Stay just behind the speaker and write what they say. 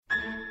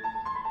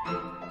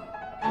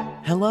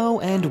Hello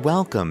and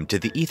welcome to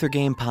the Ether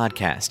Game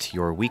Podcast,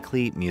 your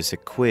weekly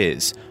music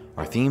quiz.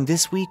 Our theme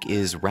this week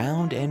is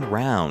Round and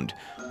Round,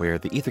 where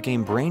the Ether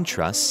Game Brain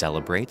Trust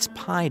celebrates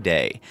Pi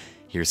Day.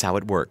 Here's how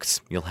it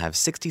works. You'll have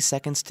 60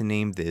 seconds to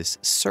name this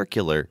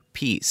circular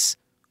piece.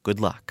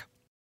 Good luck.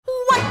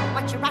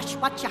 What's your rush,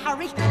 what's your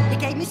hurry? You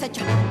gave me such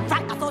a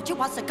fright, I thought you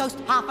was a ghost.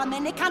 Half a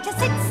minute, can't you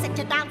sit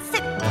you down,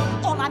 sit.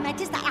 All I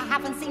meant is that I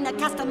haven't seen a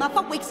customer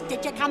for weeks.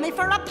 Did you come in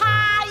for a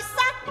pie, sir?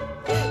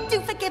 Do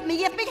forgive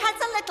me if me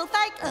head's a little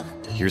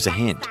fake. Here's a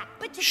hint.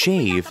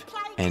 Shave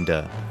and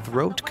a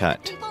throat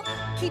cut.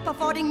 Keep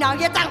affording, no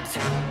you don't.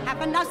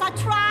 Heaven knows I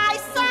try,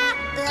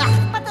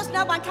 sir. But there's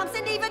no one comes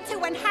in even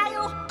to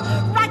inhale.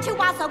 Right you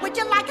are, sir, would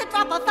you like a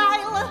drop of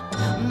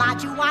ale?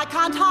 Mind you, I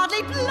can't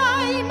hardly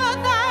blame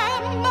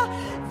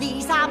them.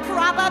 These are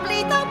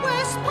probably the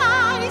worst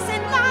pies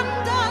in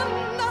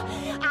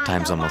London.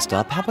 Time's almost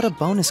up. How about a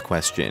bonus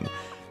question?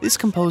 This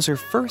composer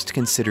first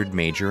considered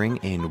majoring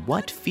in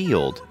what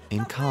field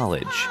in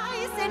college?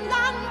 Pies in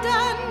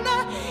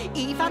London.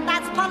 Even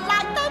that's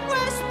polite, the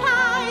worst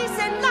pies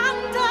in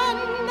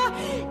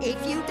London.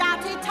 If you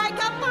doubt it, take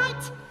a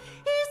bite.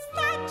 Is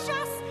that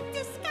just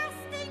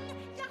disgusting?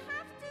 You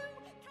have to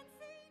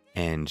concede.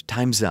 And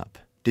time's up.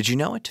 Did you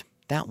know it?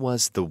 That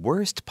was The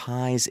Worst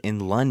Pies in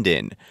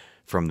London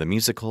from the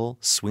musical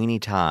Sweeney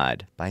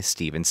Todd by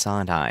Stephen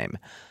Sondheim.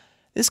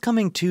 This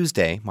coming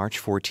Tuesday, March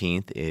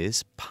 14th,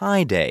 is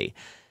Pi Day,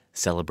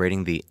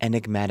 celebrating the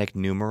enigmatic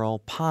numeral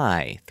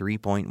pi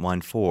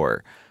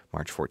 3.14.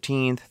 March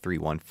 14th,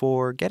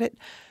 314, get it?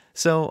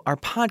 So our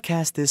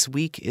podcast this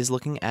week is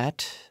looking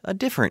at a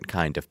different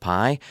kind of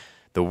pie,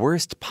 the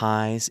worst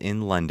pies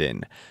in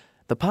London.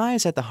 The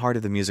pies at the heart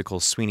of the musical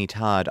Sweeney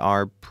Todd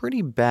are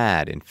pretty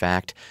bad, in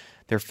fact.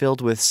 They're filled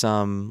with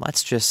some,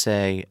 let's just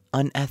say,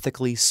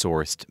 unethically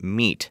sourced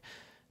meat,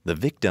 the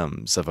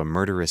victims of a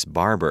murderous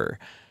barber.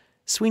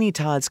 Sweeney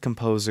Todd's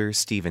composer,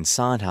 Stephen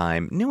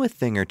Sondheim, knew a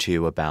thing or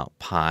two about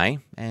pie,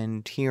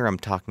 and here I'm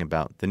talking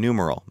about the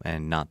numeral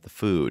and not the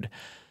food.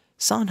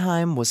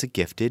 Sondheim was a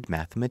gifted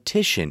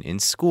mathematician in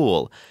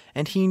school,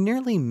 and he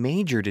nearly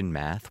majored in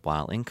math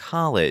while in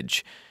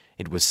college.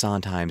 It was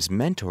Sondheim's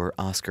mentor,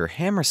 Oscar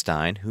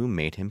Hammerstein, who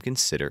made him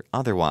consider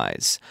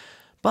otherwise.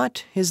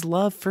 But his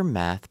love for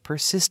math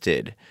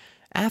persisted.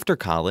 After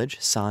college,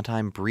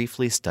 Sondheim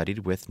briefly studied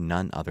with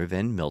none other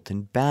than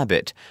Milton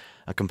Babbitt,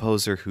 a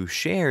composer who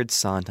shared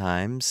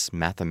Sondheim's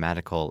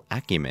mathematical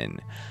acumen.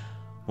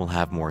 We'll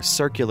have more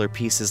circular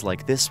pieces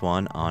like this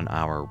one on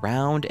our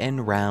Round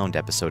and Round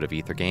episode of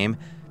Ether Game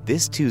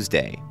this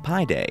Tuesday,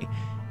 Pi Day.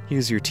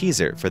 Here's your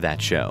teaser for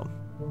that show.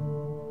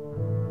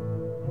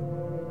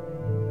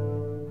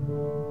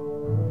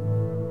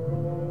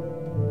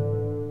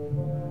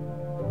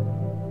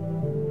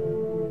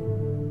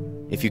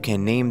 If you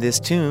can name this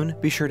tune,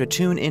 be sure to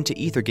tune into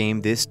Ether Game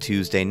this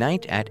Tuesday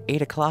night at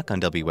 8 o'clock on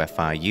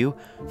WFIU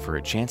for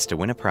a chance to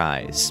win a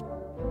prize.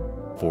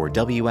 For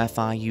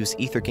WFIU's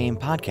Ether Game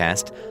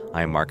podcast,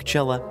 I'm Mark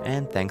Chilla,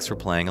 and thanks for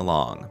playing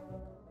along.